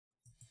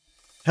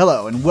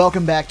Hello and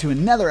welcome back to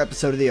another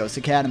episode of the OBS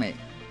Academy.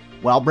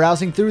 While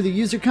browsing through the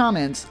user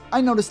comments, I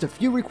noticed a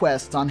few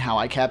requests on how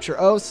I capture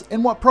OBS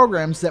and what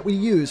programs that we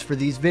use for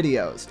these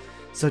videos.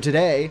 So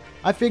today,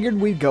 I figured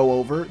we'd go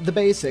over the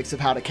basics of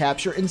how to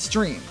capture and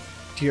stream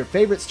to your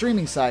favorite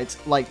streaming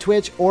sites like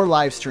Twitch or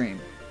Livestream.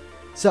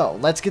 So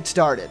let's get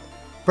started.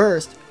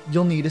 First,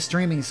 you'll need a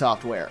streaming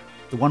software.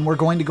 The one we're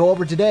going to go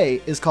over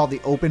today is called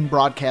the Open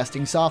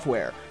Broadcasting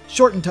Software,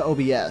 shortened to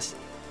OBS.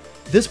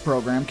 This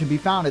program can be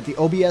found at the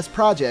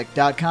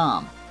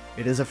obsproject.com.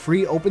 It is a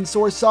free open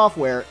source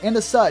software, and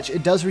as such,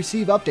 it does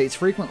receive updates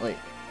frequently,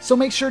 so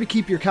make sure to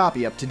keep your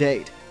copy up to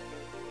date.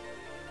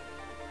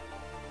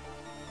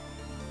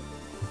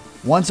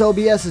 Once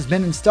OBS has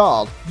been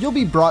installed, you'll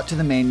be brought to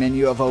the main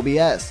menu of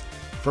OBS.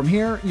 From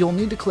here, you'll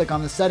need to click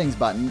on the Settings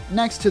button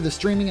next to the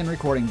Streaming and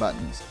Recording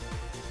buttons.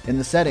 In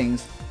the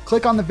Settings,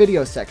 click on the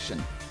Video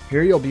section.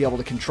 Here you'll be able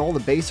to control the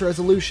base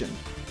resolution,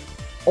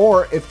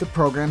 or if the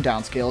program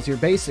downscales your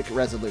basic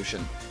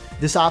resolution.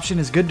 This option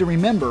is good to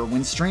remember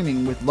when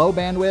streaming with low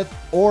bandwidth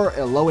or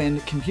a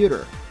low-end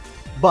computer,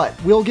 but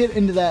we'll get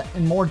into that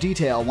in more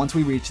detail once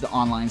we reach the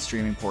online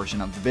streaming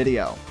portion of the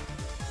video.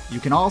 You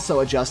can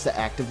also adjust the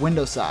active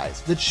window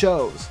size that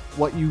shows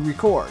what you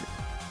record.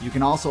 You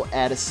can also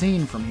add a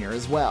scene from here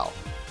as well.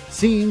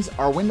 Scenes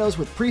are windows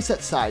with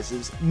preset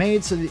sizes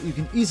made so that you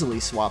can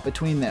easily swap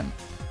between them.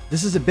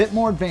 This is a bit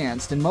more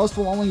advanced and most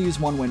will only use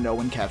one window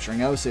when capturing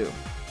OSU.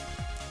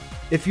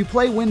 If you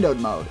play windowed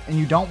mode and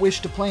you don't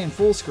wish to play in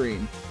full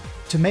screen,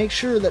 to make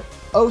sure that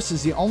OBS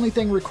is the only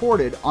thing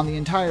recorded on the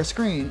entire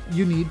screen,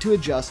 you need to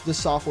adjust the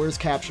software's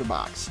capture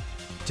box.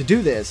 To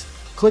do this,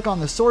 click on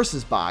the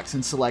Sources box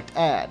and select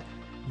Add,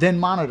 then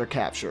Monitor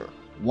Capture.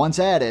 Once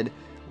added,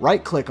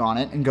 right-click on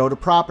it and go to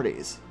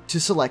Properties to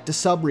select a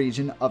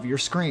sub-region of your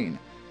screen.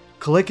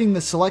 Clicking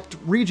the Select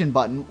Region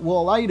button will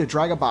allow you to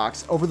drag a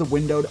box over the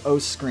windowed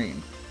OBS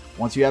screen.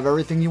 Once you have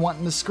everything you want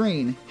in the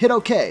screen, hit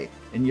OK,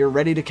 and you're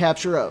ready to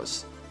capture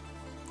OBS.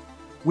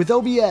 With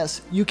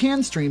OBS, you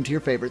can stream to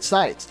your favorite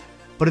sites,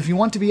 but if you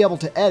want to be able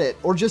to edit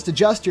or just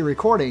adjust your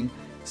recording,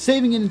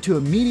 saving it into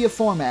a media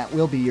format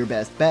will be your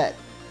best bet.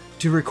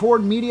 To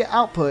record media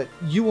output,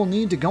 you will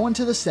need to go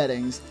into the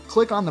settings,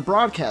 click on the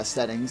broadcast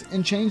settings,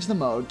 and change the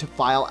mode to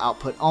file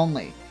output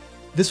only.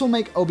 This will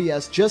make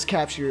OBS just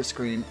capture your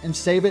screen and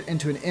save it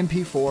into an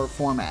MP4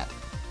 format.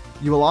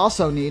 You will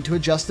also need to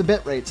adjust the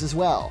bit rates as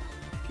well.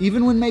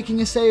 Even when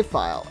making a save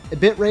file, a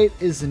bitrate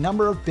is the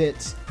number of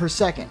bits per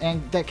second and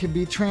that can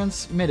be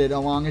transmitted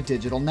along a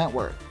digital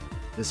network.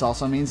 This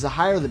also means the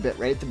higher the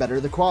bitrate, the better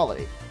the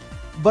quality.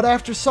 But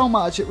after so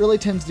much, it really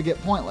tends to get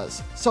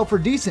pointless. So for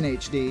decent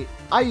HD,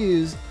 I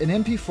use an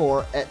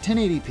MP4 at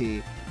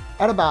 1080p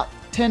at about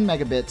 10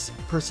 megabits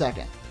per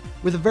second,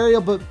 with a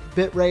variable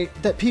bitrate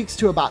that peaks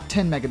to about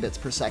 10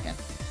 megabits per second.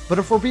 But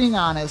if we're being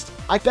honest,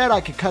 I bet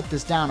I could cut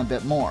this down a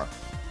bit more.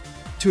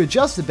 To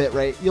adjust the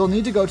bitrate, you'll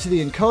need to go to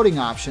the encoding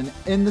option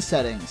in the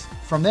settings.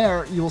 From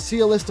there, you will see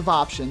a list of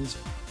options.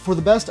 For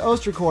the best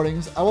OBS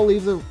recordings, I will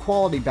leave the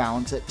quality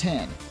balance at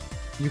 10.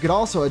 You could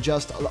also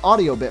adjust the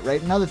audio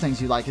bitrate and other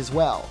things you like as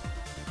well.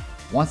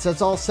 Once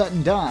that's all set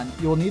and done,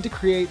 you will need to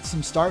create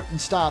some start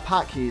and stop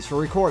hotkeys for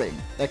recording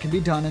that can be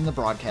done in the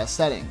broadcast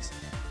settings.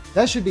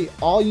 That should be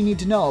all you need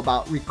to know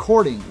about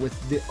recording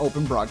with the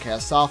Open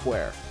Broadcast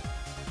software.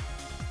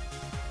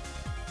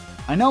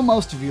 I know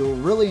most of you will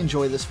really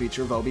enjoy this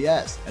feature of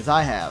OBS, as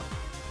I have.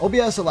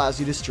 OBS allows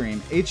you to stream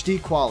HD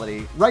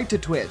quality right to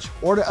Twitch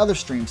or to other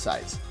stream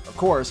sites. Of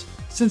course,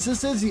 since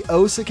this is the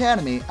OBS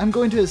Academy, I'm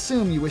going to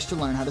assume you wish to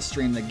learn how to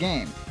stream the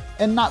game,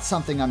 and not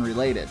something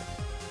unrelated.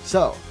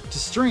 So, to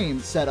stream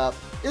setup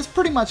is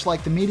pretty much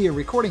like the media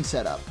recording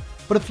setup,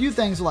 but a few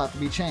things will have to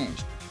be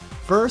changed.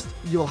 First,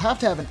 you will have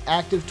to have an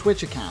active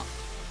Twitch account.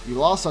 You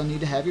will also need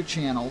to have your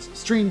channel's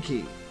stream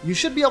key. You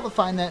should be able to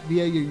find that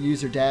via your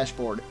user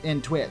dashboard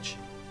in Twitch.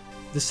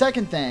 The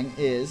second thing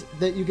is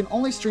that you can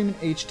only stream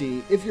in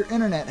HD if your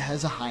internet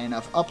has a high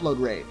enough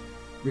upload rate.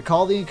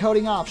 Recall the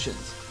encoding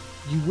options.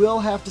 You will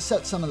have to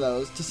set some of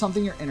those to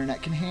something your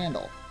internet can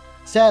handle.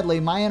 Sadly,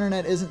 my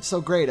internet isn't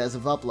so great as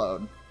of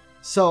upload,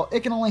 so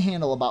it can only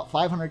handle about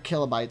 500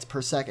 kilobytes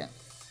per second,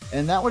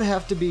 and that would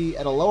have to be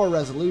at a lower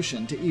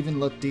resolution to even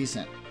look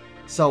decent.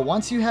 So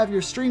once you have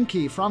your stream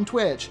key from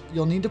Twitch,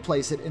 you'll need to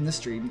place it in the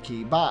stream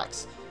key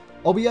box.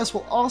 OBS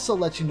will also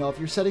let you know if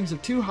your settings are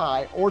too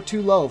high or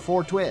too low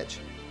for Twitch.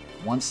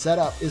 Once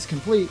setup is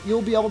complete,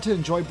 you'll be able to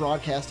enjoy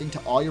broadcasting to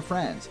all your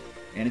friends.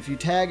 And if you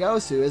tag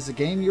OSU as the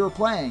game you are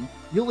playing,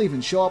 you'll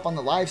even show up on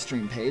the live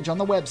stream page on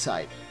the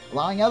website,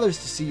 allowing others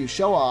to see you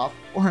show off,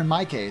 or in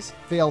my case,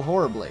 fail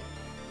horribly.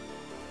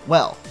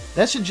 Well,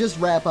 that should just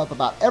wrap up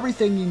about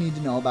everything you need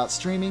to know about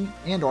streaming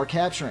and or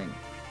capturing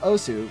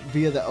OSU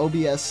via the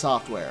OBS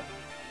software.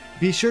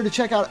 Be sure to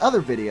check out other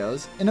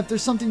videos, and if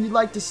there's something you'd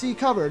like to see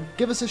covered,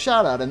 give us a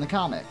shout out in the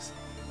comments.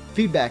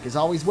 Feedback is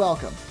always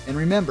welcome, and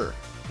remember,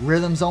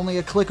 rhythm's only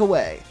a click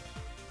away.